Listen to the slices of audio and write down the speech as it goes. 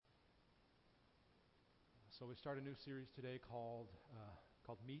So we start a new series today called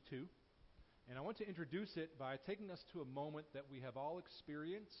Me Too. And I want to introduce it by taking us to a moment that we have all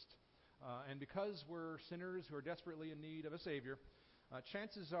experienced. And because we're sinners who are desperately in need of a Savior,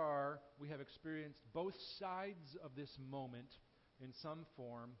 chances are we have experienced both sides of this moment in some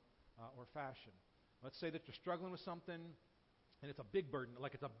form or fashion. Let's say that you're struggling with something and it's a big burden,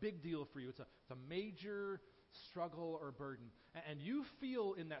 like it's a big deal for you. It's a major struggle or burden. And you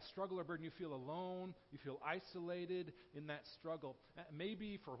feel in that struggle or burden, you feel alone, you feel isolated in that struggle.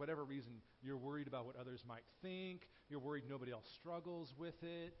 Maybe for whatever reason, you're worried about what others might think. You're worried nobody else struggles with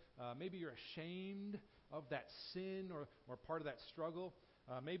it. Maybe you're ashamed of that sin or part of that struggle.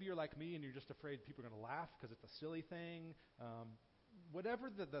 Maybe you're like me and you're just afraid people are going to laugh because it's a silly thing. Whatever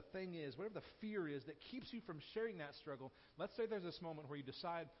the thing is, whatever the fear is that keeps you from sharing that struggle, let's say there's this moment where you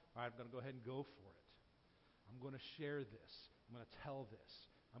decide, all right, I'm going to go ahead and go for it. I'm going to share this. I'm going to tell this.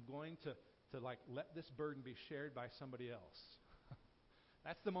 I'm going to let this burden be shared by somebody else.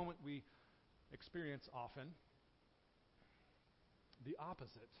 That's the moment we experience often. The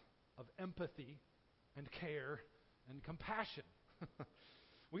opposite of empathy and care and compassion.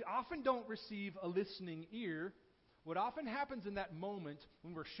 We often don't receive a listening ear. What often happens in that moment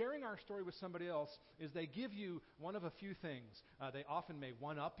when we're sharing our story with somebody else is they give you one of a few things. They often may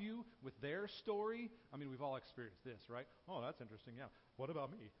one-up you with their story. I mean, we've all experienced this, right? Oh, that's interesting, yeah. What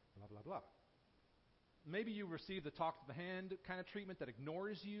about me? Blah, blah, blah. Maybe you receive the talk to the hand kind of treatment that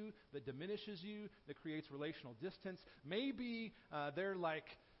ignores you, that diminishes you, that creates relational distance. Maybe they're like,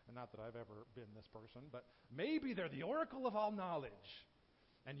 and not that I've ever been this person, but maybe they're the oracle of all knowledge.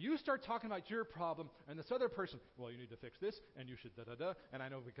 And you start talking about your problem, and this other person, well, you need to fix this, and you should da-da-da, and I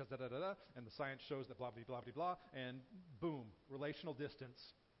know because da-da-da-da, and the science shows that blah-blah-blah-blah, and boom, relational distance,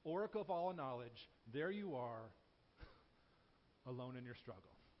 oracle of all knowledge, there you are, alone in your struggle.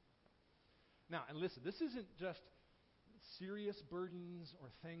 Now, and listen, this isn't just serious burdens or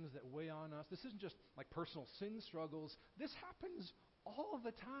things that weigh on us. This isn't just like personal sin struggles. This happens all of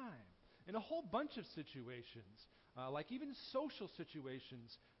the time in a whole bunch of situations. Like even social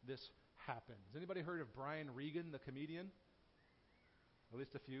situations, this happens. Anybody heard of Brian Regan, the comedian? At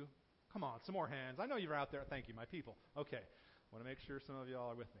least a few? Come on, some more hands. I know you're out there. Thank you, my people. Okay, I want to make sure some of you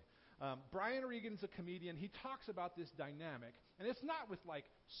all are with me. Brian Regan's a comedian. He talks about this dynamic, and it's not with like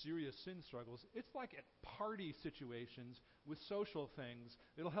serious sin struggles. It's like at party situations with social things.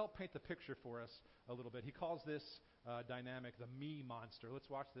 It'll help paint the picture for us a little bit. He calls this dynamic the me monster. Let's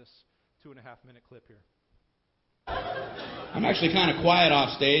watch this 2.5-minute clip here. I'm actually kind of quiet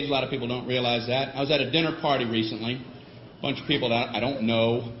off stage. A lot of people don't realize that. I was at a dinner party recently. A bunch of people that I don't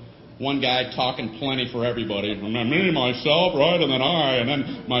know. One guy talking plenty for everybody. And then me, myself, right? And then I, and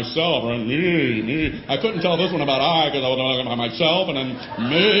then myself, and me. I couldn't tell this one about I because I was talking about myself, and then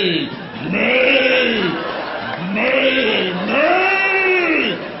me.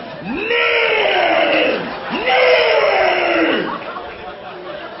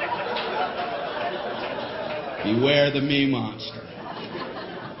 Beware the me monster.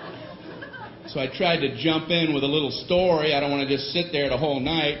 So I tried to jump in with a little story. I don't want to just sit there the whole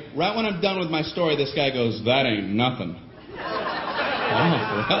night. Right when I'm done with my story, this guy goes, "That ain't nothing." Oh,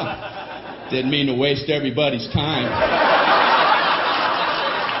 well, didn't mean to waste everybody's time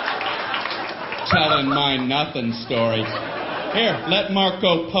telling my nothing story. Here, let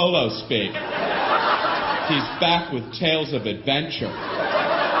Marco Polo speak. He's back with tales of adventure.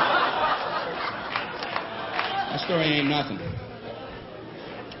 My story ain't nothing.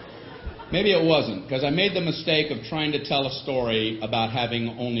 Maybe it wasn't, because I made the mistake of trying to tell a story about having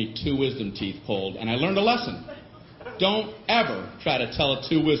only 2 wisdom teeth pulled, and I learned a lesson. Don't ever try to tell a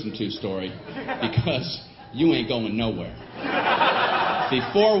 2 wisdom tooth story, because you ain't going nowhere. The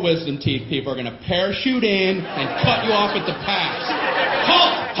 4 wisdom teeth people are going to parachute in and cut you off at the pass.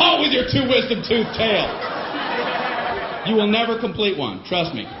 Halt with your 2 wisdom tooth tail. You will never complete one,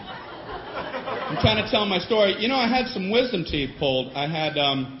 trust me. I'm trying to tell my story. You know, I had some wisdom teeth pulled. I had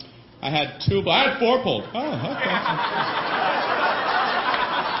 4 pulled. Oh, okay.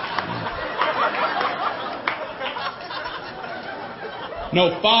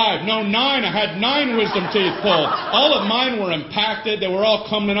 No 5, no 9. I had 9 wisdom teeth pulled. All of mine were impacted. They were all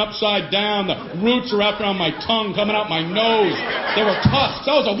coming upside down. The roots were wrapped around my tongue, coming out my nose. They were tusks.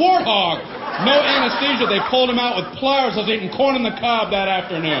 I was a warthog. No anesthesia. They pulled them out with pliers. I was eating corn on the cob that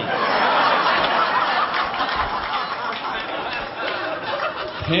afternoon.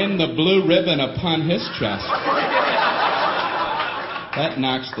 Pin the blue ribbon upon his chest. That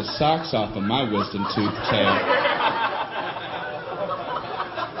knocks the socks off of my wisdom tooth tail.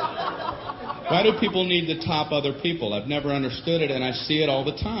 Why do people need to top other people? I've never understood it, and I see it all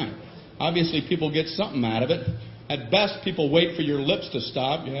the time. Obviously, people get something out of it. At best, people wait for your lips to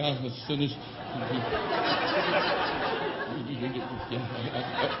stop. Yeah, as soon as...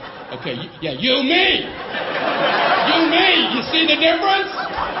 Okay, you, me! You, me! You see the difference?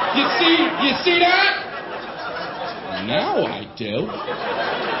 You see that? Now I do.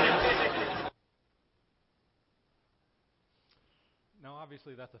 Now,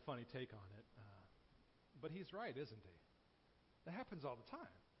 obviously, that's a funny take on it. But he's right, isn't he? That happens all the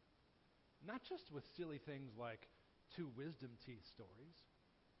time. Not just with silly things like two wisdom teeth stories,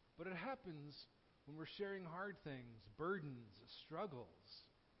 but it happens when we're sharing hard things, burdens, struggles.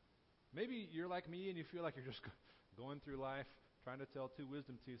 Maybe you're like me and you feel like you're just going through life trying to tell two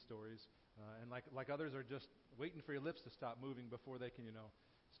wisdom teeth stories, and like others are just waiting for your lips to stop moving before they can,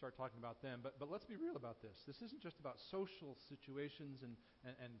 start talking about them. But let's be real about this. This isn't just about social situations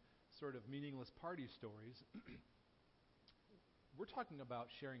and sort of meaningless party stories. We're talking about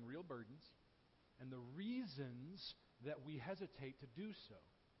sharing real burdens and the reasons that we hesitate to do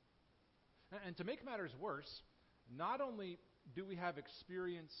so. And to make matters worse, not only do we have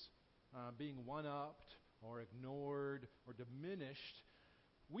experience being one-upped or ignored or diminished,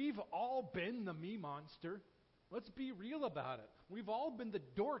 we've all been the me monster. Let's be real about it. We've all been the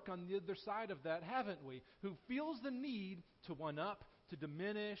dork on the other side of that, haven't we? Who feels the need to one-up, to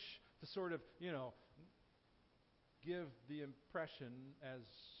diminish, to sort of, give the impression as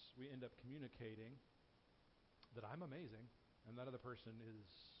we end up communicating that I'm amazing and that other person is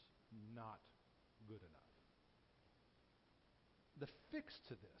not good enough. The fix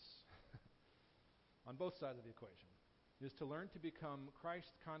to this, on both sides of the equation, is to learn to become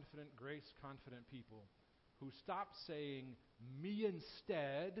Christ-confident, grace-confident people who stop saying me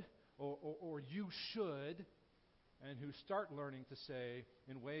instead or you should, and who start learning to say,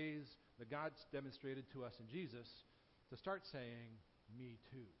 in ways that God's demonstrated to us in Jesus, to start saying me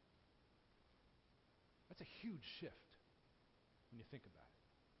too. That's a huge shift when you think about it.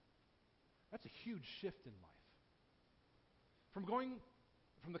 That's a huge shift in life. From going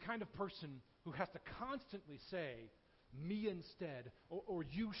from the kind of person who has to constantly say, me instead, or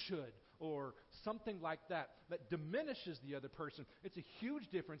you should, or something like that diminishes the other person. It's a huge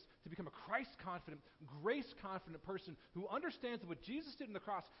difference to become a Christ-confident, grace-confident person who understands that what Jesus did on the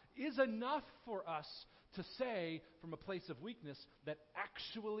cross is enough for us to say from a place of weakness that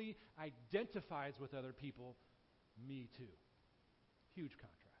actually identifies with other people, me too. Huge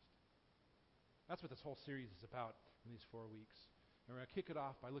contrast. That's what this whole series is about in these 4 weeks. And we're going to kick it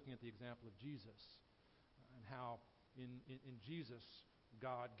off by looking at the example of Jesus and how in Jesus,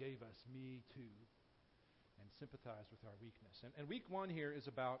 God gave us me too and sympathized with our weakness. And week 1 here is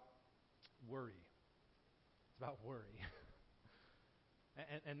about worry. It's about worry.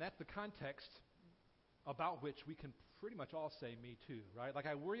 and that's the context about which we can pretty much all say me too, right? Like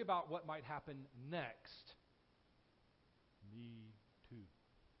I worry about what might happen next. Me too.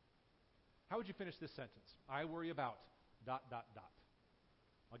 How would you finish this sentence? I worry about ...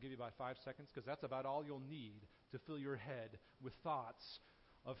 I'll give you about 5 seconds because that's about all you'll need to fill your head with thoughts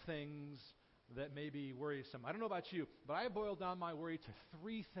of things that may be worrisome. I don't know about you, but I have boiled down my worry to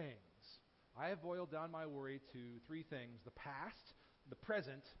 3 things. I have boiled down my worry to 3 things: the past, the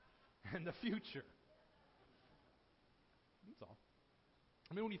present, and the future. That's all.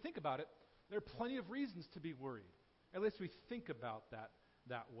 I mean, when you think about it, there are plenty of reasons to be worried. At least we think about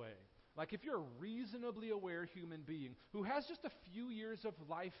that way. Like if you're a reasonably aware human being who has just a few years of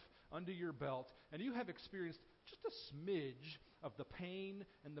life under your belt and you have experienced just a smidge of the pain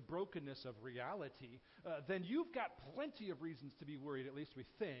and the brokenness of reality, then you've got plenty of reasons to be worried, at least we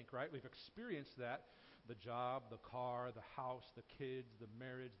think, right? We've experienced that. The job, the car, the house, the kids, the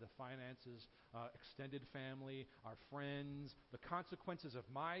marriage, the finances, extended family, our friends, the consequences of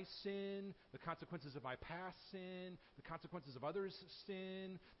my sin, the consequences of my past sin, the consequences of others'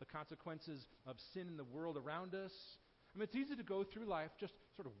 sin, the consequences of sin in the world around us. I mean, it's easy to go through life just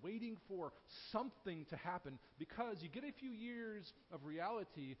sort of waiting for something to happen because you get a few years of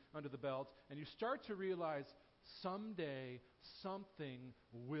reality under the belt and you start to realize someday something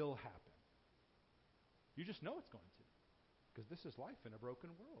will happen. You just know it's going to, because this is life in a broken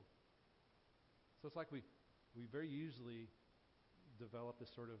world. So it's like we very easily develop this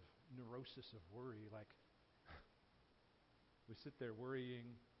sort of neurosis of worry, like we sit there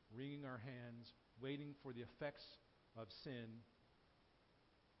worrying, wringing our hands, waiting for the effects of sin.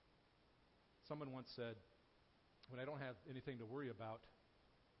 Someone once said, when I don't have anything to worry about,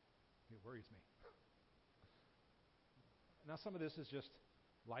 it worries me. Now some of this is just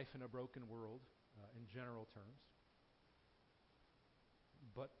life in a broken world. In general terms.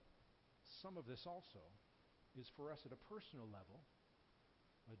 But some of this also is for us at a personal level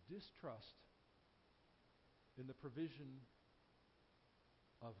a distrust in the provision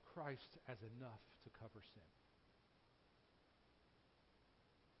of Christ as enough to cover sin.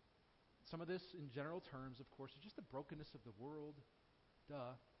 Some of this, in general terms, of course, is just the brokenness of the world,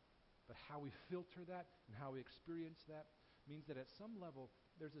 duh. But how we filter that and how we experience that means that at some level,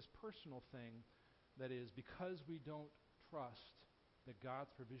 there's this personal thing that is, because we don't trust that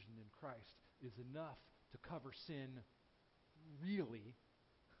God's provision in Christ is enough to cover sin, really,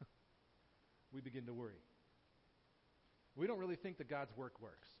 we begin to worry. We don't really think that God's work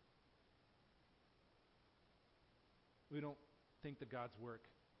works. We don't think that God's work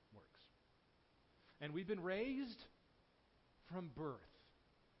works. And we've been raised from birth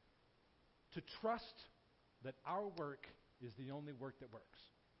to trust that our work is the only work that works.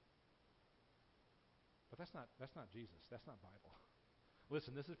 But that's not Jesus. That's not Bible.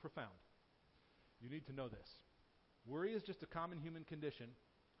 Listen, this is profound. You need to know this. Worry is just a common human condition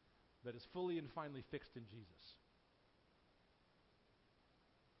that is fully and finally fixed in Jesus.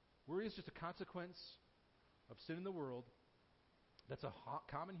 Worry is just a consequence of sin in the world. That's a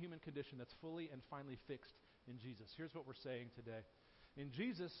common human condition that's fully and finally fixed in Jesus. Here's what we're saying today. In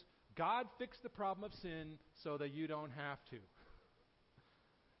Jesus, God fixed the problem of sin so that you don't have to.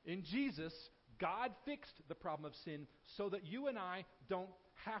 In Jesus, God fixed the problem of sin so that you and I don't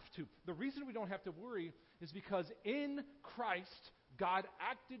have to. The reason we don't have to worry is because in Christ, God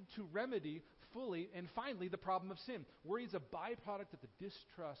acted to remedy fully and finally the problem of sin. Worry is a byproduct of the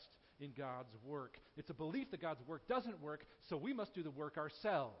distrust in God's work. It's a belief that God's work doesn't work, so we must do the work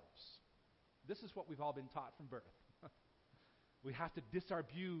ourselves. This is what we've all been taught from birth. We have to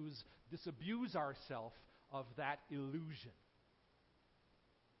disabuse ourselves of that illusion.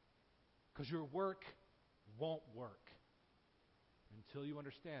 Because your work won't work. Until you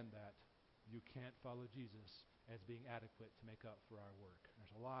understand that, you can't follow Jesus as being adequate to make up for our work.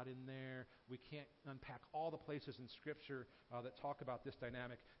 There's a lot in there. We can't unpack all the places in Scripture that talk about this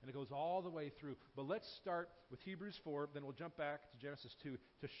dynamic, and it goes all the way through. But let's start with Hebrews 4, then we'll jump back to Genesis 2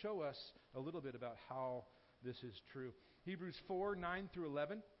 to show us a little bit about how this is true. Hebrews 4, 9 through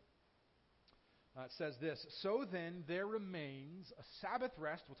 11. It says this, "So then there remains a Sabbath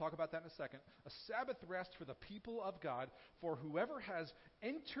rest," we'll talk about that in a second, "a Sabbath rest for the people of God, for whoever has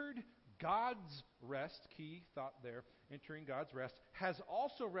entered God's rest," key thought there, entering God's rest, "has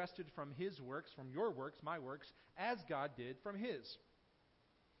also rested from his works," from your works, my works, "as God did from his.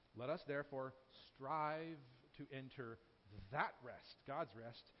 Let us therefore strive to enter that rest," God's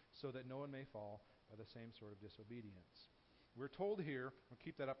rest, "so that no one may fall by the same sort of disobedience." We're told here, I'll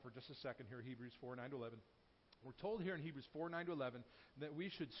keep that up for just a second here, Hebrews 4, 9 to 11. We're told here in Hebrews 4, 9 to 11 that we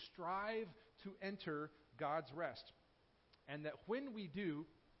should strive to enter God's rest. And that when we do,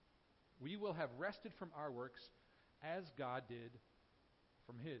 we will have rested from our works as God did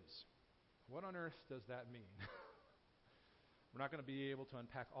from his. What on earth does that mean? We're not going to be able to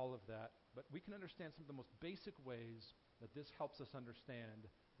unpack all of that, but we can understand some of the most basic ways that this helps us understand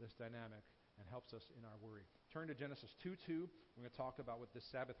this dynamic and helps us in our worry. Turn to Genesis 2:2. We're going to talk about what this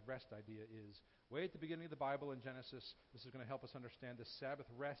Sabbath rest idea is. Way at the beginning of the Bible in Genesis, this is going to help us understand this Sabbath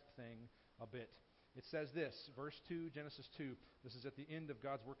rest thing a bit. It says this, verse 2, Genesis 2. This is at the end of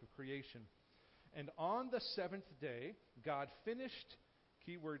God's work of creation. "And on the seventh day, God finished,"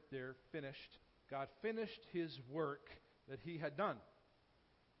 key word there, finished. God finished his work that he had done.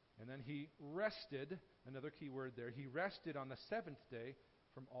 And then he rested, another key word there. He rested on the seventh day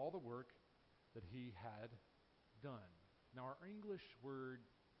from all the work that he had done. Now, our English word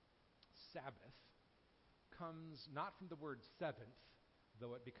Sabbath comes not from the word seventh,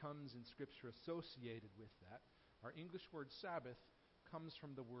 though it becomes in Scripture associated with that. Our English word Sabbath comes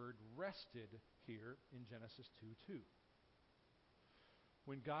from the word rested here in Genesis 2:2.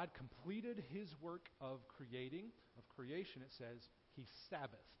 When God completed his work of creation, it says he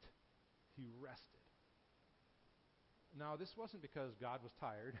Sabbathed. He rested. Now, this wasn't because God was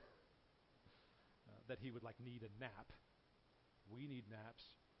tired, that he would need a nap. We need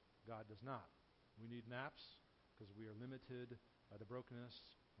naps. God does not. We need naps because we are limited by the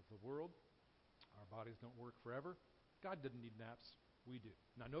brokenness of the world. Our bodies don't work forever. God didn't need naps. We do.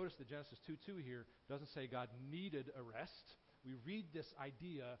 Now, notice that Genesis 2:2 here doesn't say God needed a rest. We read this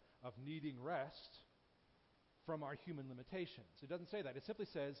idea of needing rest from our human limitations. It doesn't say that. It simply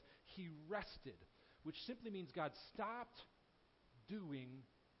says he rested, which simply means God stopped doing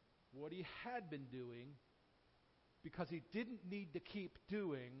what he had been doing because he didn't need to keep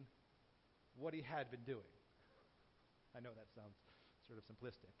doing what he had been doing. I know that sounds sort of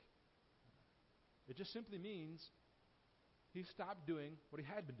simplistic. It just simply means he stopped doing what he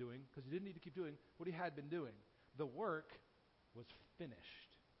had been doing because he didn't need to keep doing what he had been doing. The work was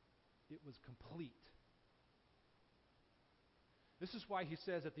finished. it was complete. This is why he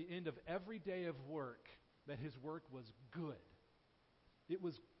says at the end of every day of work that his work was good. It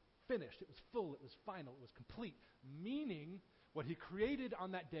was finished. It was full. It was final. It was complete. Meaning what he created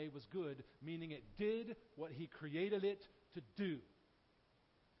on that day was good, meaning it did what he created it to do.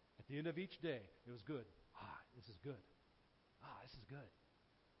 At the end of each day, it was good. This is good. This is good.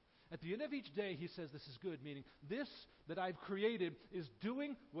 At the end of each day, he says this is good, meaning this that I've created is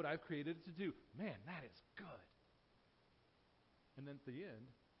doing what I've created it to do. Man, that is good. And then at the end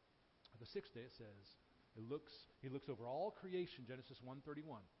of the sixth day, it says, he looks over all creation, Genesis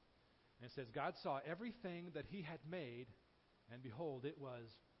 1:31. And it says, God saw everything that he had made, and behold, it was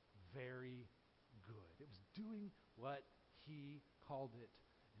very good. It was doing what he called it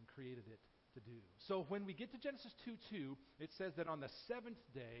and created it to do. So when we get to Genesis 2:2, it says that on the seventh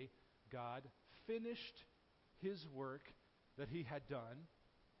day, God finished his work that he had done,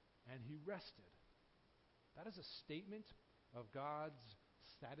 and he rested. That is a statement of God's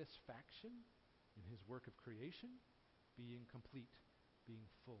satisfaction in his work of creation, being complete, being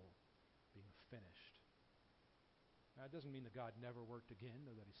full, being finished. Now, it doesn't mean that God never worked again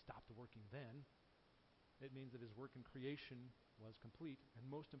or that he stopped working then. It means that his work in creation was complete, and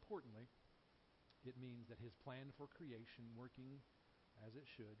most importantly, it means that his plan for creation, working as it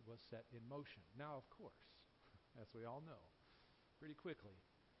should, was set in motion. Now, of course, as we all know, pretty quickly,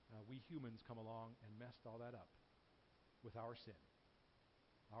 we humans come along and messed all that up with our sin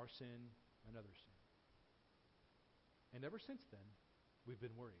and other sin. And ever since then, we've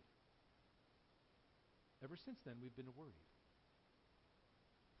been worried. Ever since then, we've been worried.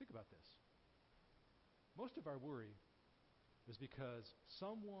 Think about this. Most of our worry is because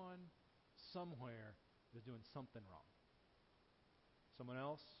someone, somewhere, is doing something wrong. Someone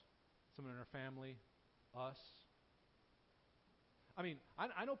else, someone in our family, us. I mean,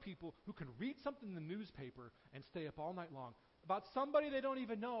 I know people who can read something in the newspaper and stay up all night long about somebody they don't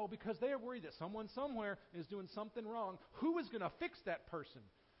even know because they are worried that someone somewhere is doing something wrong. Who is going to fix that person?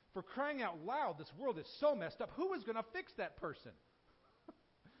 For crying out loud, this world is so messed up. Who is going to fix that person?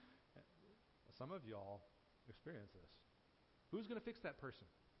 Some of y'all experience this. Who's going to fix that person?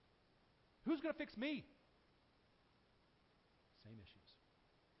 Who's going to fix me? Same issues.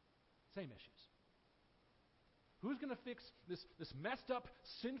 Same issues. Who's going to fix this messed up,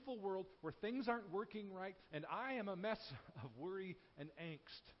 sinful world where things aren't working right and I am a mess of worry and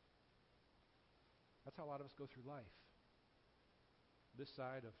angst? That's how a lot of us go through life. This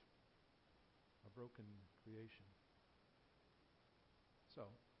side of a broken creation. So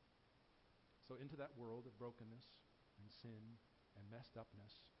into that world of brokenness and sin and messed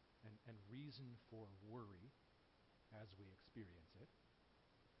upness and reason for worry as we experience it,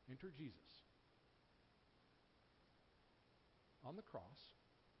 enter Jesus. On the cross,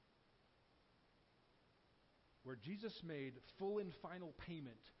 where Jesus made full and final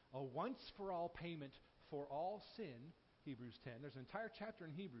payment, a once-for-all payment for all sin, Hebrews 10. There's an entire chapter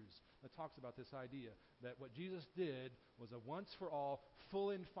in Hebrews that talks about this idea, that what Jesus did was a once-for-all,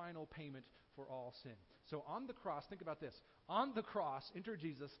 full and final payment for all sin. So on the cross, think about this. On the cross, enter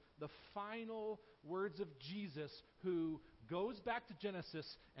Jesus, the final words of Jesus, who goes back to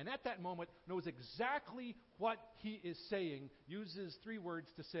Genesis, and at that moment knows exactly what he is saying, uses three words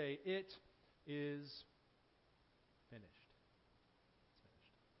to say, it is finished. It's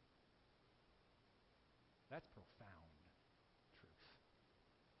finished. That's profound truth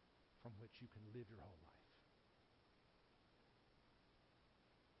from which you can live your whole life.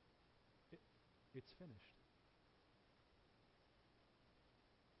 It's finished.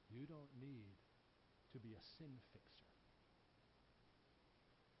 You don't need to be a sin fixer.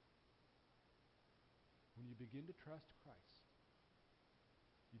 When you begin to trust Christ,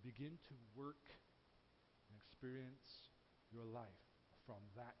 you begin to work and experience your life from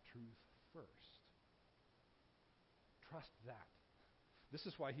that truth first. Trust that. This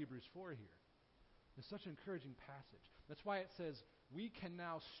is why Hebrews 4 here is such an encouraging passage. That's why it says we can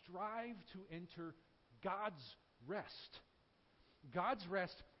now strive to enter God's rest. God's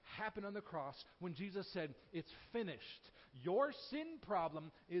rest happened on the cross when Jesus said, it's finished. Your sin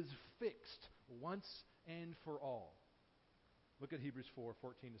problem is fixed once and for all. Look at Hebrews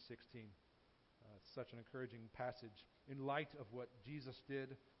 4:14 to 16. It's such an encouraging passage in light of what Jesus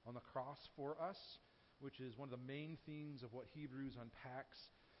did on the cross for us, which is one of the main themes of what Hebrews unpacks.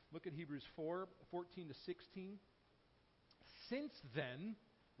 Look at Hebrews 4:14 to 16. Since then,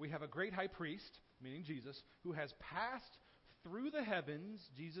 we have a great high priest, meaning Jesus, who has passed through the heavens,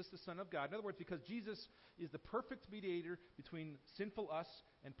 Jesus the Son of God. In other words, because Jesus is the perfect mediator between sinful us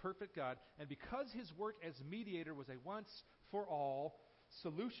and perfect God, and because his work as mediator was a once for all,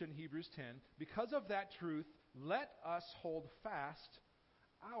 solution, Hebrews 10, because of that truth, let us hold fast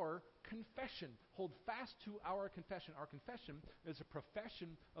our confession. Hold fast to our confession. Our confession is a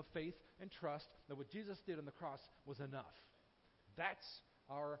profession of faith and trust that what Jesus did on the cross was enough. That's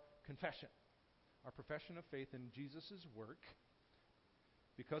our confession. Our profession of faith in Jesus' work.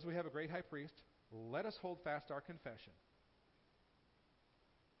 Because we have a great high priest, let us hold fast our confession.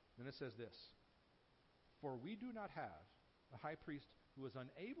 Then it says this, for we do not have a high priest who is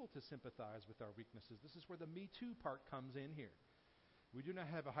unable to sympathize with our weaknesses. This is where the Me Too part comes in here. We do not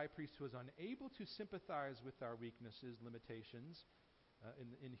have a high priest who is unable to sympathize with our weaknesses, limitations,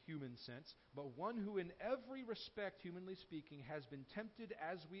 in human sense, but one who in every respect, humanly speaking, has been tempted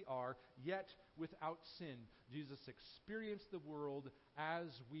as we are, yet without sin. Jesus experienced the world as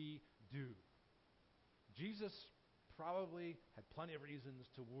we do. Jesus probably had plenty of reasons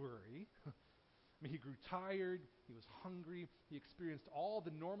to worry. I mean, he grew tired, he was hungry, he experienced all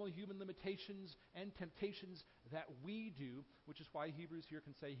the normal human limitations and temptations that we do, which is why Hebrews here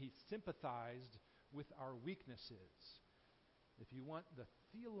can say he sympathized with our weaknesses. If you want the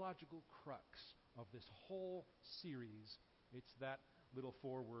theological crux of this whole series, it's that little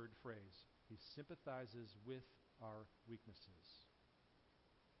four-word phrase. He sympathizes with our weaknesses.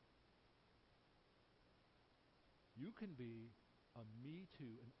 You can be a Me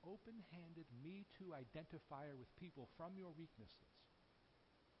Too, an open-handed Me Too identifier with people from your weaknesses.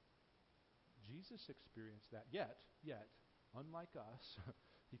 Jesus experienced that, yet, unlike us,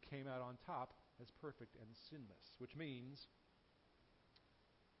 he came out on top as perfect and sinless, which means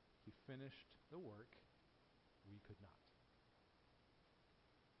he finished the work we could not.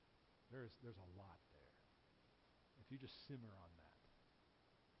 There's a lot there. If you just simmer on that.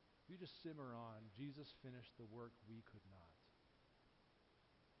 If you just simmer on, Jesus finished the work we could not.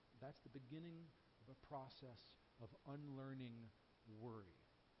 That's the beginning of a process of unlearning worry.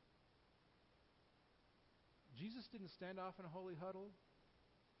 Jesus didn't stand off in a holy huddle.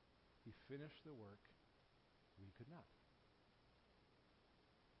 He finished the work we could not.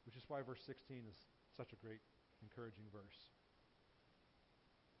 Which is why verse 16 is such a great, encouraging verse.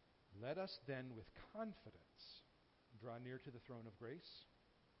 Let us then with confidence draw near to the throne of grace,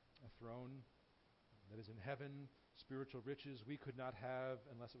 a throne that is in heaven, spiritual riches we could not have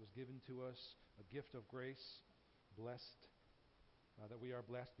unless it was given to us, a gift of grace, blessed, that we are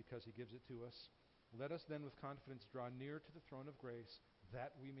blessed because he gives it to us. Let us then with confidence draw near to the throne of grace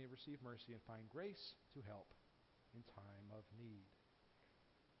that we may receive mercy and find grace to help in time of need.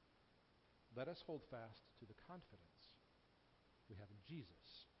 Let us hold fast to the confidence we have in Jesus,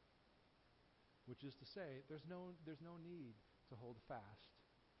 which is to say, there's no need to hold fast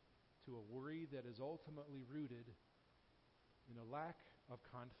to a worry that is ultimately rooted in a lack of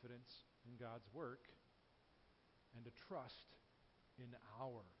confidence in God's work and a trust in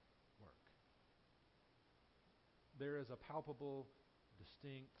our work. There is a palpable,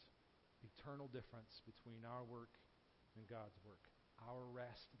 distinct, eternal difference between our work and God's work. Our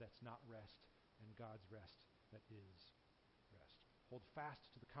rest that's not rest, and God's rest that is rest. Hold fast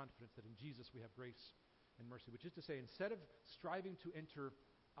to the confidence that in Jesus we have grace and mercy, which is to say, instead of striving to enter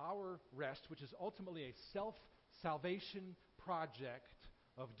our rest, which is ultimately a self-salvation project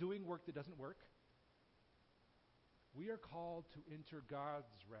of doing work that doesn't work, we are called to enter God's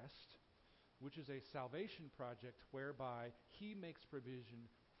rest, which is a salvation project whereby he makes provision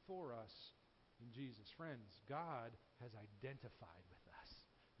for us in Jesus. Friends, God has identified with us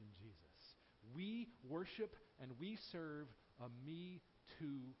in Jesus. We worship and we serve a Me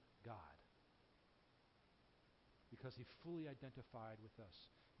Too God because he fully identified with us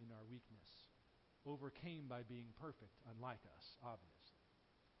in our weakness, overcame by being perfect, unlike us, obviously.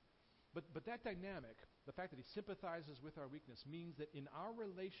 But that dynamic, the fact that he sympathizes with our weakness, means that in our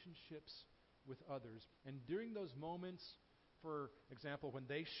relationships with others, and during those moments, for example, when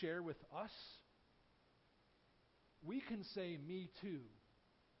they share with us, we can say Me Too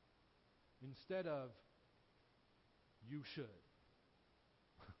instead of you should.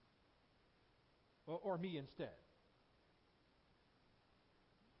 or me instead.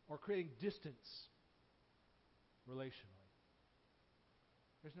 Or creating distance relationally.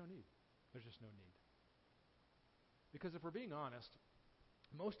 There's no need. There's just no need. Because if we're being honest,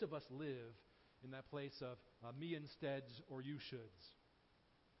 most of us live in that place of me insteads or you shoulds.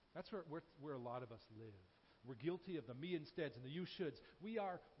 That's where a lot of us live. We're guilty of the me insteads and the you shoulds. We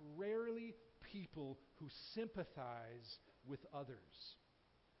are rarely people who sympathize with others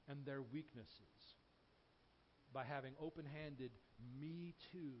and their weaknesses by having open-handed Me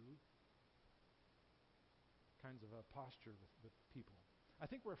Too kinds of a posture with people. I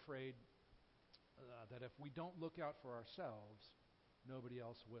think we're afraid that if we don't look out for ourselves, nobody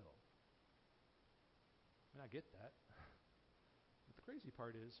else will. And I get that. But the crazy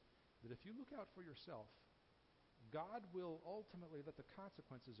part is that if you look out for yourself, God will ultimately let the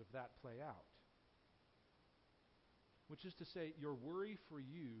consequences of that play out. Which is to say, your worry for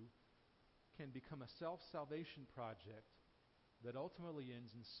you can become a self-salvation project that ultimately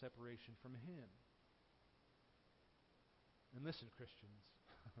ends in separation from Him. And listen, Christians,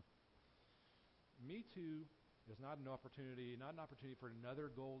 Me Too is not an opportunity for another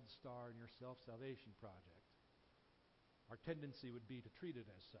gold star in your self-salvation project. Our tendency would be to treat it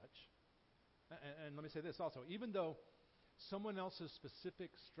as such. And let me say this also, even though someone else's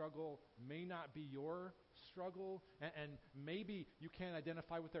specific struggle may not be your struggle, and maybe you can't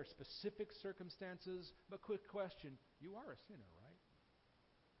identify with their specific circumstances, but quick question, you are a sinner, right?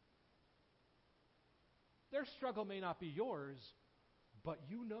 Their struggle may not be yours, but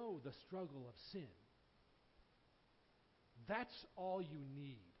you know the struggle of sin. That's all you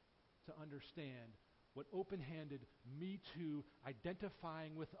need to understand what open-handed Me Too,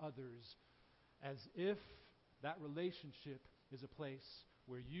 identifying with others as if that relationship is a place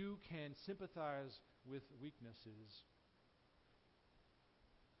where you can sympathize with weaknesses,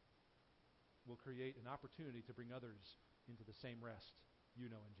 will create an opportunity to bring others into the same rest you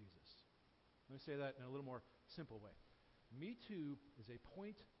know in Jesus. Let me say that in a little more simple way. Me Too is a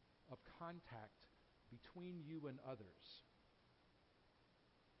point of contact between you and others.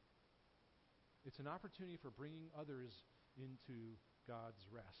 It's an opportunity for bringing others into God's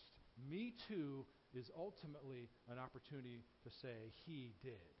rest. Me Too is ultimately an opportunity to say, He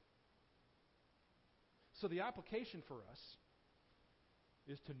did. So the application for us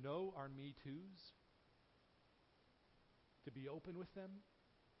is to know our Me Toos, to be open with them,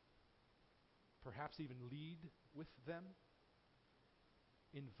 perhaps even lead with them,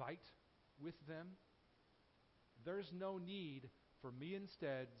 invite with them. There's no need for me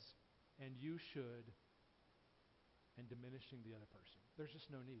insteads and you should and diminishing the other person. There's just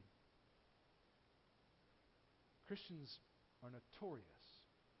no need. Christians are notorious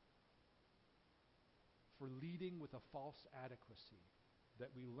for leading with a false adequacy that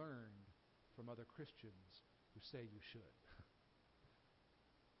we learned from other Christians who say you should.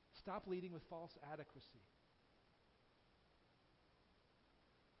 Stop leading with false adequacy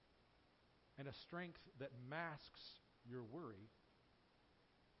and a strength that masks your worry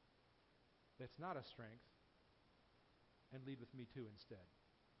that's not a strength, and lead with Me Too instead.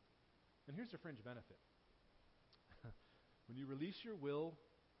 And here's the fringe benefit. When you release your will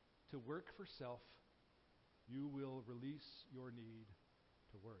to work for self, you will release your need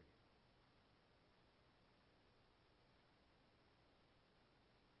to worry.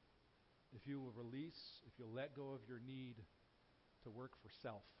 If you will if you'll let go of your need to work for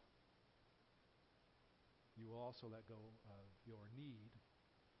self, you will also let go of your need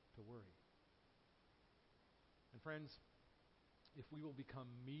to worry. And friends, if we will become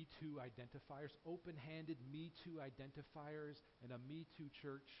Me Too identifiers, open-handed Me Too identifiers in a Me Too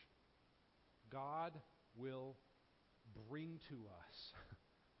church, God will bring to us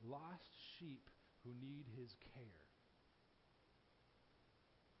lost sheep who need His care.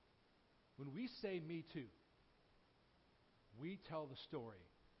 When we say Me Too, we tell the story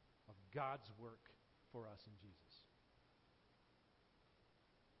of God's work for us in Jesus.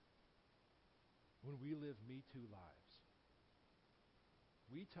 When we live Me Too lives,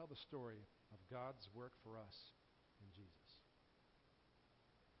 we tell the story of God's work for us in Jesus.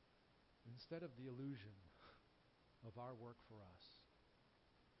 Instead of the illusion of our work for us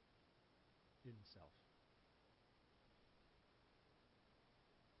in self.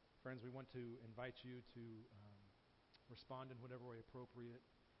 Friends, we want to invite you to respond in whatever way appropriate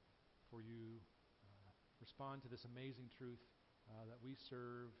for you. Respond to this amazing truth that we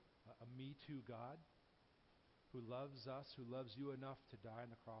serve a Me Too God who loves us, who loves you enough to die on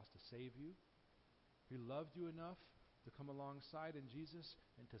the cross to save you. He loved you enough to come alongside in Jesus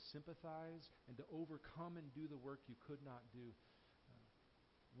and to sympathize and to overcome and do the work you could not do.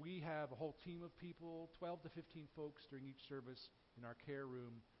 We have a whole team of people, 12 to 15 folks during each service in our care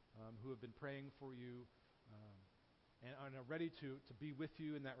room who have been praying for you and are ready to be with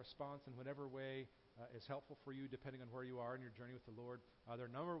you in that response in whatever way is helpful for you, depending on where you are in your journey with the Lord. There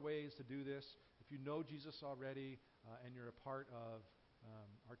are a number of ways to do this. If you know Jesus already and you're a part of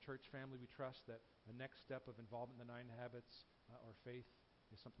our church family, we trust that the next step of involvement in the 9 habits or faith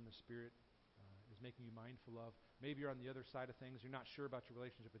is something the Spirit is making you mindful of. Maybe you're on the other side of things. You're not sure about your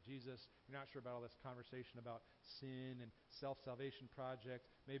relationship with Jesus. You're not sure about all this conversation about sin and self-salvation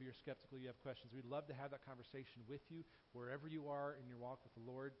project. Maybe you're skeptical. You have questions. We'd love to have that conversation with you wherever you are in your walk with the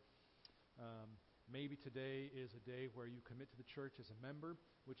Lord. Maybe today is a day where you commit to the church as a member,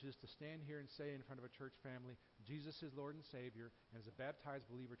 which is to stand here and say in front of a church family, Jesus is Lord and Savior, and as a baptized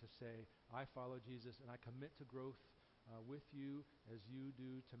believer to say, I follow Jesus and I commit to growth with you as you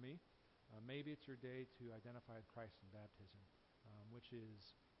do to me. Maybe it's your day to identify with Christ in baptism, which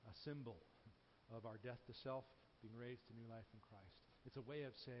is a symbol of our death to self, being raised to new life in Christ. It's a way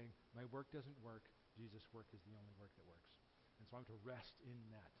of saying, my work doesn't work, Jesus' work is the only work that works. And so I'm to rest in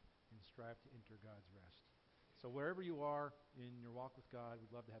that and strive to enter God's rest. So wherever you are in your walk with God,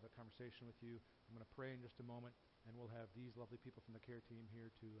 we'd love to have a conversation with you. I'm going to pray in just a moment, and we'll have these lovely people from the care team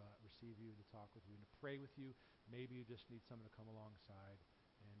here to receive you and to talk with you and to pray with you. Maybe you just need someone to come alongside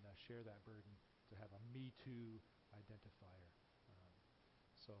and share that burden, to have a Me Too identifier.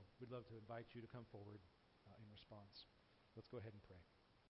 So we'd love to invite you to come forward in response. Let's go ahead and pray.